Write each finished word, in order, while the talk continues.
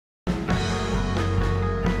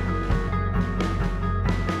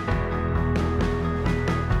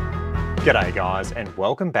G'day guys, and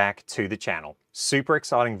welcome back to the channel. Super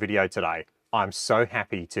exciting video today. I'm so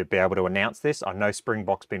happy to be able to announce this. I know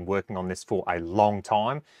Sprinbos been working on this for a long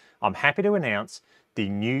time. I'm happy to announce the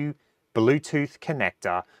new Bluetooth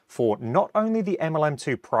connector for not only the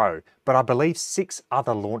MLM2PRO, but I believe 6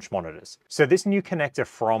 other launch monitors. So this new connector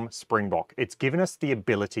from Sprinbos, it's given us the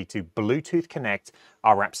ability to Bluetooth connect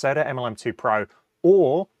our Rapsodo MLM2PRO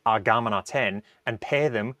or our Garmin R10 and pair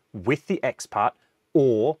them with the XPUT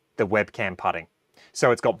or the webcam putting.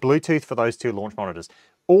 So it's got Bluetooth for those 2 launch monitors.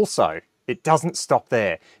 Also, it doesn't stop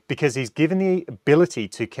there because he's given the ability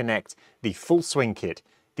to connect the full swing kit,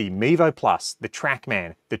 the Mevo Plus, the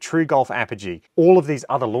TrackMan, the True Golf Apogee, all of these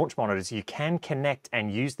other launch monitors. You can connect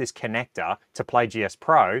and use this connector to play GS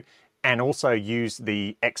Pro and also use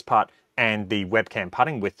the XPUT and the webcam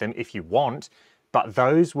putting with them if you want. But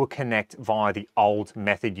those will connect via the old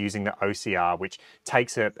method using the OCR, which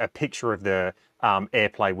takes a picture of the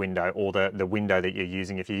AirPlay window or the window that you're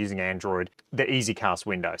using if you're using Android, the EasyCast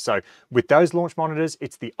window. So with those launch monitors,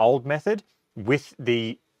 it's the old method. With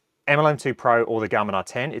the MLM2PRO or the Garmin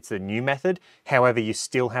R10, it's the new method. However, you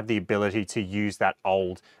still have the ability to use that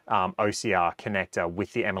old OCR connector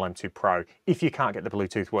with the MLM2PRO if you can't get the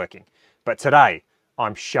Bluetooth working. But today,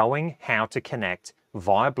 I'm showing how to connect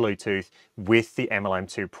via Bluetooth with the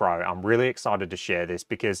MLM2PRO. I'm really excited to share this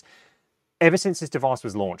because ever since this device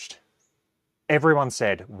was launched, everyone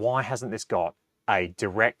said, why hasn't this got a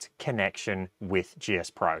direct connection with GS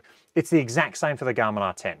Pro? It's the exact same for the Garmin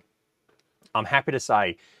R10. I'm happy to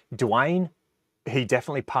say, Dwayne, he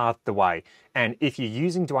definitely paved the way. And if you're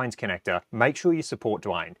using Dwayne's connector, make sure you support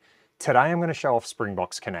Dwayne. Today, I'm going to show off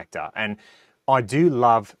Sprinbos connector. And I do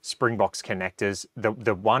love Sprinbos connectors.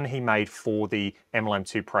 The one he made for the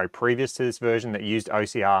MLM2PRO previous to this version that used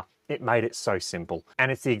OCR, it made it so simple.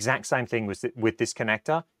 And it's the exact same thing with this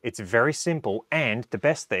connector. It's very simple, and the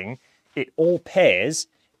best thing, it all pairs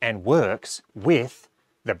and works with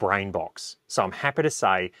the BrainBox. So I'm happy to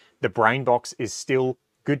say the BrainBox is still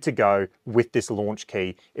good to go with this launch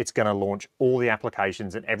key. It's going to launch all the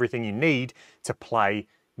applications and everything you need to play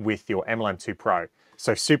with your MLM2PRO.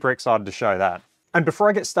 So super excited to show that. And before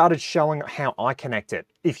I get started showing how I connect it,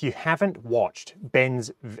 if you haven't watched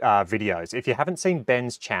Ben's videos, if you haven't seen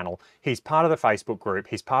Ben's channel, he's part of the Facebook group,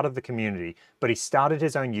 he's part of the community, but he started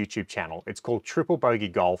his own YouTube channel. It's called Triple Bogey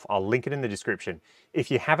Golf. I'll link it in the description. If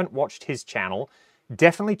you haven't watched his channel,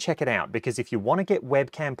 definitely check it out, because if you want to get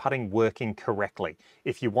webcam putting working correctly,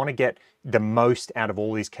 if you want to get the most out of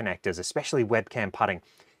all these connectors, especially webcam putting,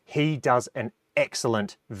 he does an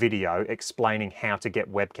excellent video explaining how to get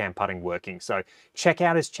webcam putting working. So check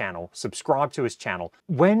out his channel, subscribe to his channel.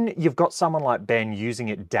 When you've got someone like Ben using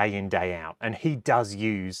it day in, day out, and he does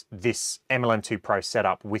use this MLM2PRO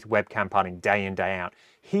setup with webcam putting day in, day out,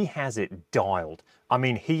 he has it dialed. I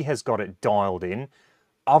mean, he has got it dialed in.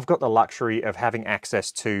 I've got the luxury of having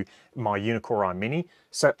access to my Unicore i Mini,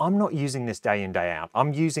 so I'm not using this day in, day out.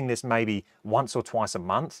 I'm using this maybe once or twice a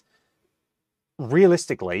month.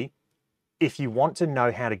 Realistically, if you want to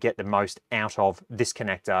know how to get the most out of this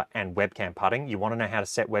connector and webcam putting, you want to know how to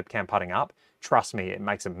set webcam putting up, trust me, it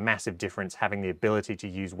makes a massive difference having the ability to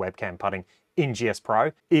use webcam putting in GS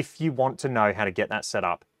Pro. If you want to know how to get that set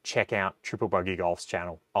up, check out Triple Bogey Golf's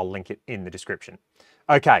channel. I'll link it in the description.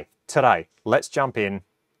 Okay, today, let's jump in.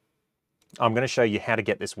 I'm going to show you how to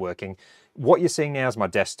get this working. What you're seeing now is my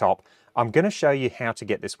desktop. I'm going to show you how to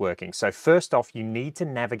get this working. So first off, you need to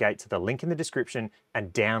navigate to the link in the description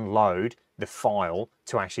and download the file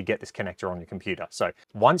to actually get this connector on your computer. So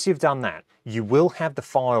once you've done that, you will have the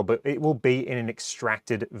file, but it will be in an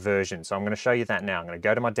extracted version. So I'm going to show you that now. I'm going to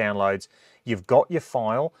go to my downloads. You've got your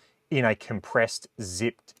file in a compressed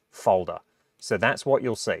zipped folder. So that's what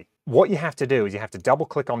you'll see. What you have to do is you have to double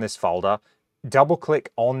click on this folder, double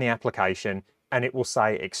click on the application, and it will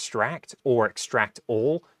say extract or extract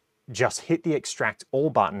all. Just hit the extract all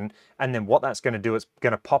button, and then what that's going to do is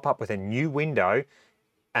going to pop up with a new window,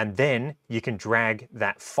 and then you can drag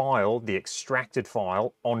that file, the extracted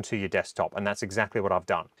file, onto your desktop, and that's exactly what I've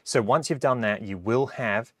done. So once you've done that, you will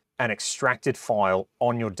have an extracted file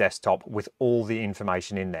on your desktop with all the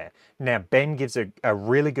information in there. Now, Ben gives a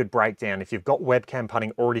really good breakdown. If you've got webcam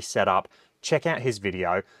putting already set up, check out his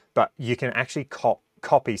video, but you can actually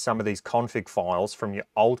copy some of these config files from your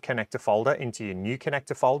old connector folder into your new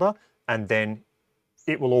connector folder, and then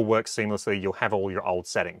it will all work seamlessly. You'll have all your old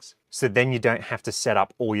settings. So then you don't have to set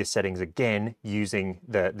up all your settings again using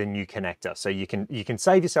the new connector. So you can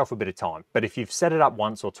save yourself a bit of time, but if you've set it up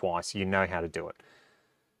once or twice, you know how to do it.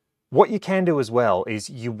 What you can do as well is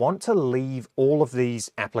you want to leave all of these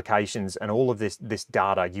applications and all of this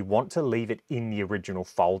data, you want to leave it in the original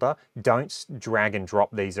folder. Don't drag and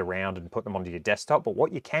drop these around and put them onto your desktop. But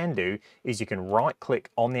what you can do is you can right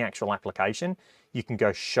click on the actual application, you can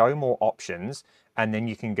go show more options, and then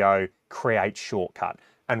you can go create shortcut.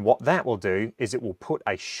 And what that will do is it will put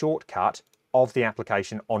a shortcut of the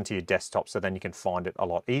application onto your desktop, so then you can find it a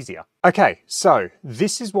lot easier. Okay, so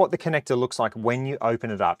this is what the connector looks like when you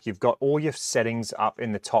open it up. You've got all your settings up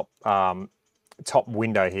in the top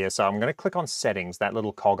window here. So I'm going to click on settings, that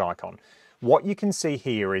little cog icon. What you can see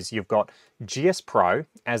here is you've got GS Pro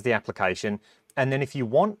as the application, and then if you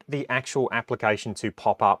want the actual application to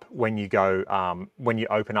pop up when you go when you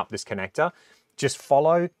open up this connector, just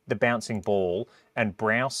follow the bouncing ball and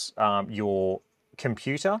browse your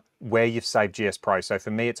computer where you've saved GS Pro. So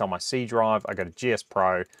for me, it's on my C drive. I go to GS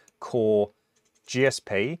Pro, Core,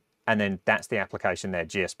 GSP, and then that's the application there,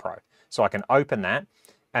 GS Pro. So I can open that.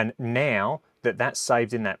 And now that that's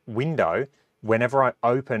saved in that window, whenever I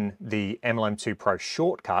open the MLM2PRO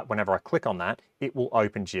shortcut, whenever I click on that, it will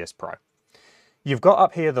open GS Pro. You've got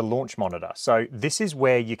up here the launch monitor. So this is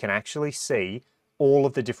where you can actually see all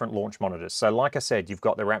of the different launch monitors. So like I said, you've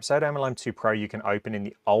got the Rapsodo MLM2PRO you can open in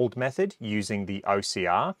the old method using the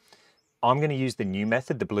OCR. I'm going to use the new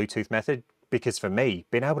method, the Bluetooth method, because for me,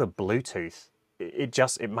 being able to Bluetooth,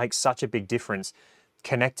 it makes such a big difference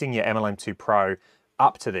connecting your MLM2PRO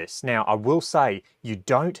up to this. Now, I will say you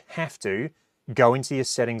don't have to go into your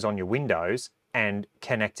settings on your Windows and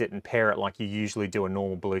connect it and pair it like you usually do a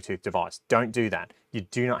normal Bluetooth device. Don't do that. You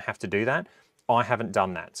do not have to do that. I haven't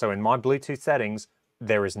done that. So in my Bluetooth settings,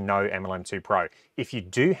 there is no MLM2PRO. If you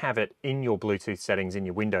do have it in your Bluetooth settings, in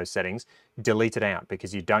your Windows settings, delete it out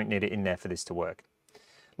because you don't need it in there for this to work.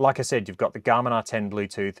 Like I said, you've got the Garmin R10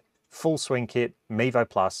 Bluetooth, full swing kit, Mevo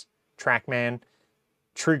Plus, TrackMan,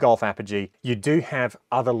 True Golf Apogee. You do have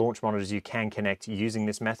other launch monitors you can connect using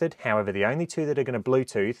this method. However, the only two that are going to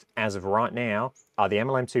Bluetooth as of right now are the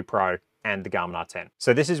MLM2PRO and the Garmin R10.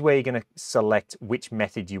 So this is where you're going to select which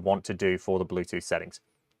method you want to do for the Bluetooth settings.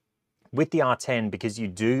 With the R10, because you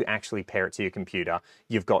do actually pair it to your computer,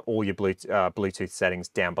 you've got all your Bluetooth settings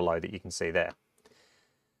down below that you can see there.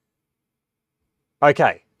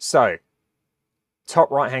 Okay, so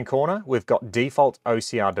top right-hand corner, we've got default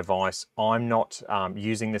OCR device. I'm not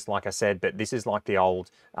using this, like I said, but this is like the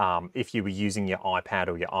old, if you were using your iPad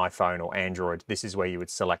or your iPhone or Android, this is where you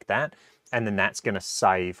would select that. And then that's going to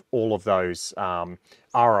save all of those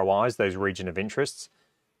ROIs, those region of interests.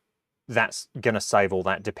 That's going to save all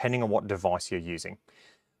that depending on what device you're using.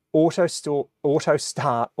 Auto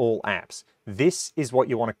start all apps. This is what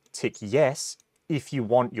you want to tick yes if you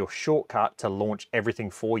want your shortcut to launch everything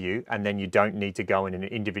for you, and then you don't need to go in and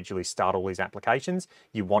individually start all these applications.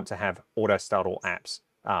 You want to have auto start all apps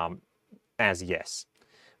as yes.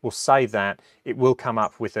 We'll save that. It will come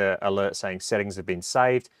up with an alert saying settings have been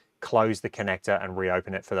saved. Close the connector and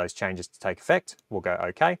reopen it for those changes to take effect. We'll go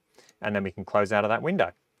OK, and then we can close out of that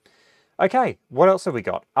window. Okay, what else have we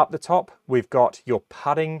got? Up the top, we've got your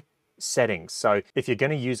putting settings. So if you're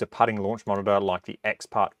going to use a putting launch monitor like the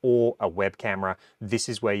XPut or a web camera, this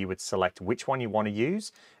is where you would select which one you want to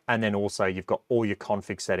use. And then also you've got all your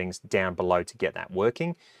config settings down below to get that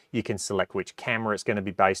working. You can select which camera it's going to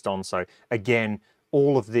be based on. So again,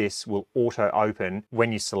 all of this will auto open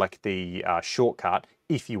when you select the shortcut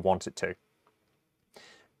if you want it to.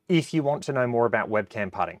 If you want to know more about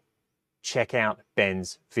webcam putting, check out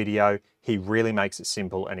Ben's video. He really makes it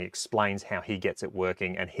simple and he explains how he gets it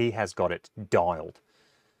working, and he has got it dialed.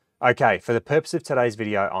 Okay, for the purpose of today's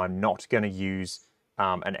video, I'm not going to use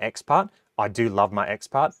an XPut. I do love my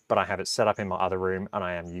XPut, but I have it set up in my other room and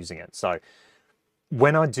I am using it. So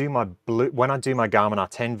when I do my Garmin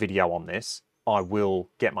R10 video on this, I will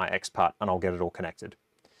get my XPut and I'll get it all connected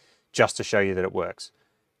just to show you that it works.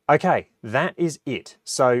 Okay, that is it.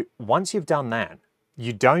 So once you've done that,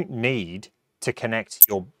 you don't need to connect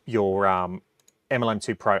your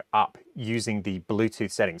MLM2PRO up using the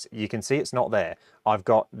Bluetooth settings. You can see it's not there. I've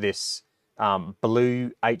got this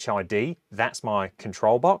blue HID, that's my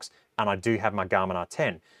control box, and I do have my Garmin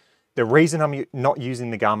R10. The reason I'm not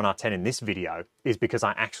using the Garmin R10 in this video is because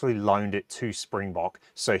I actually loaned it to Sprinbos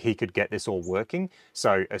so he could get this all working.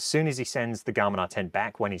 So as soon as he sends the Garmin R10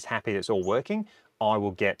 back, when he's happy it's all working, I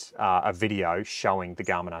will get a video showing the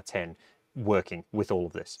Garmin R10 working with all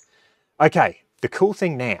of this. Okay, the cool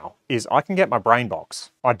thing now is I can get my brain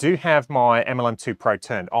box. I do have my MLM2PRO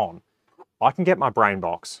turned on. I can get my brain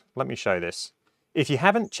box. Let me show this. If you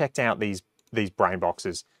haven't checked out these brain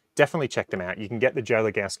boxes, definitely check them out. You can get the Joe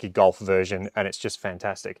Legowski Golf version and it's just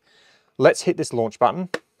fantastic. Let's hit this launch button.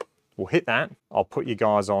 We'll hit that. I'll put you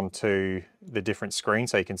guys onto the different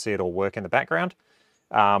screens so you can see it all work in the background.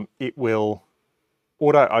 It will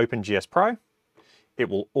auto open GS Pro. It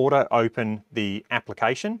will auto open the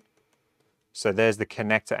application. So there's the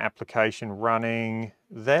connector application running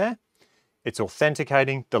there. It's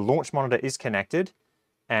authenticating. The launch monitor is connected.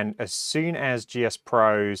 And as soon as GS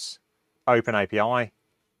Pro's Open API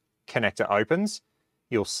connector opens,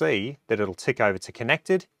 you'll see that it'll tick over to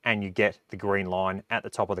connected and you get the green line at the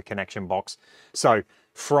top of the connection box. So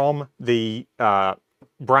from the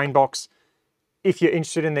brain box, if you're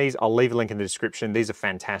interested in these, I'll leave a link in the description. These are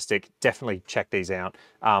fantastic. Definitely check these out.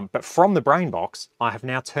 But from the brain box, I have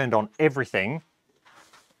now turned on everything.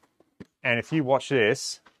 And if you watch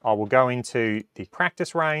this, I will go into the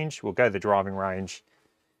practice range, we'll go to the driving range,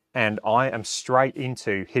 and I am straight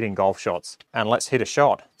into hitting golf shots. And let's hit a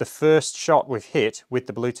shot. The first shot we've hit with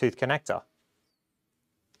the Bluetooth connector.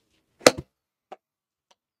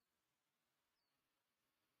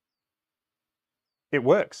 It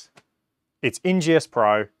works. It's in GS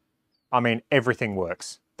Pro. I mean, everything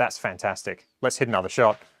works. That's fantastic. Let's hit another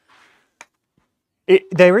shot.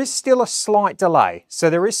 There is still a slight delay. So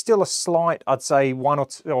there is still a slight, I'd say 1 or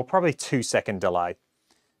 2, or probably 2 second delay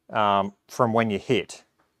from when you hit.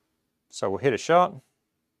 So we'll hit a shot.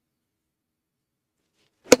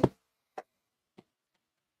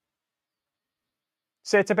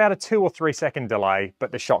 So it's about a 2 or 3 second delay,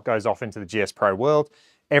 but the shot goes off into the GS Pro world.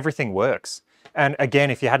 Everything works. And again,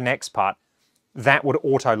 if you had an XPUT, that would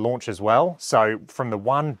auto launch as well. So from the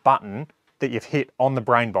one button that you've hit on the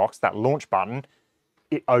brain box, that launch button,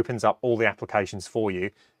 it opens up all the applications for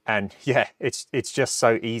you. And yeah, it's just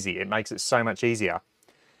so easy. It makes it so much easier.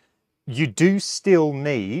 You do still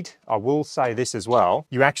need, I will say this as well,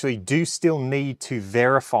 you actually do still need to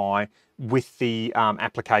verify with the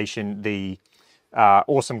application, the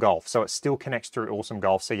Awesome Golf. So it still connects through Awesome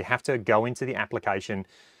Golf. So you have to go into the application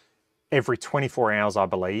every 24 hours, I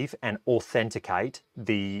believe, and authenticate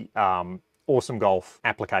the Awesome Golf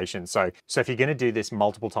application. So if you're going to do this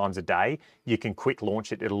multiple times a day, you can quick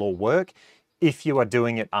launch it, it'll all work. If you are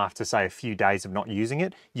doing it after, say, a few days of not using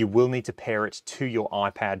it, you will need to pair it to your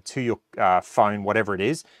iPad, to your phone, whatever it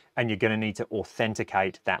is, and you're going to need to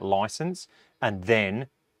authenticate that license, and then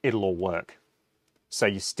it'll all work. So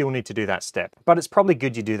you still need to do that step. But it's probably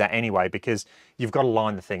good you do that anyway, because you've got to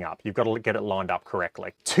line the thing up. You've got to get it lined up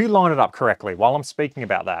correctly. To line it up correctly, while I'm speaking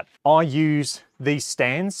about that, I use these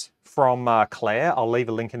stands from Claire. I'll leave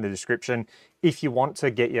a link in the description. If you want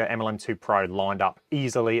to get your MLM2PRO lined up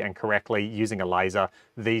easily and correctly using a laser,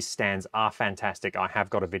 these stands are fantastic. I have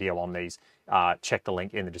got a video on these. Check the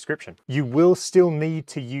link in the description. You will still need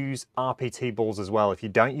to use RPT balls as well. If you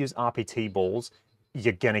don't use RPT balls,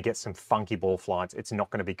 you're going to get some funky ball flights. It's not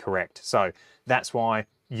going to be correct. So that's why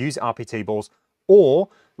use RPT balls, or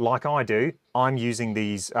like I do, I'm using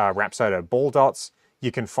these Rapsodo Ball Dots.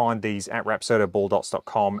 You can find these at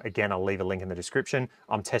rapsodoballldots.com. Again, I'll leave a link in the description.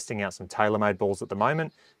 I'm testing out some TaylorMade balls at the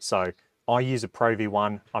moment. So I use a Pro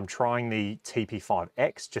V1. I'm trying the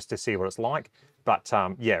TP5X just to see what it's like. But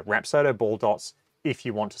yeah, Rapsodo Ball Dots, if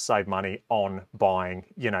you want to save money on buying,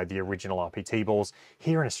 you know, the original RPT balls.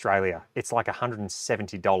 Here in Australia, it's like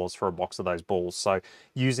 $170 for a box of those balls. So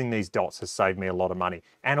using these dots has saved me a lot of money.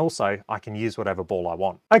 And also, I can use whatever ball I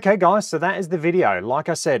want. Okay, guys, so that is the video. Like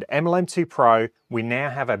I said, MLM2PRO, we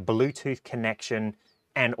now have a Bluetooth connection,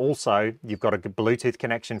 and also you've got a Bluetooth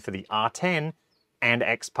connection for the R10 and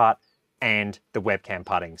XPUT and the webcam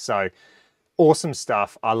putting. So awesome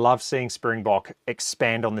stuff. I love seeing Sprinbos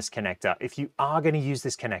expand on this connector. If you are going to use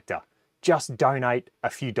this connector, just donate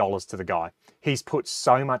a few dollars to the guy. He's put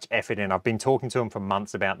so much effort in. I've been talking to him for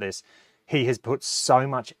months about this. He has put so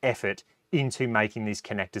much effort into making these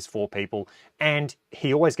connectors for people. And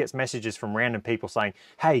he always gets messages from random people saying,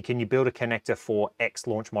 hey, can you build a connector for X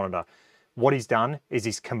launch monitor? What he's done is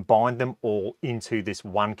he's combined them all into this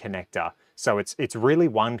one connector. So it's really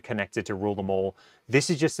one connector to rule them all. This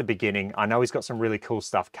is just the beginning. I know he's got some really cool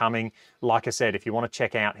stuff coming. Like I said, if you want to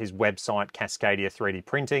check out his website, Cascadia 3D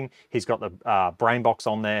Printing, he's got the brain box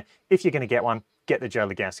on there. If you're going to get one, get the Joe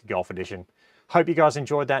Legasky Golf Edition. Hope you guys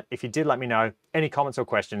enjoyed that. If you did, let me know. Any comments or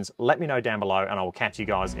questions, let me know down below, and I will catch you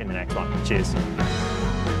guys in the next one. Cheers.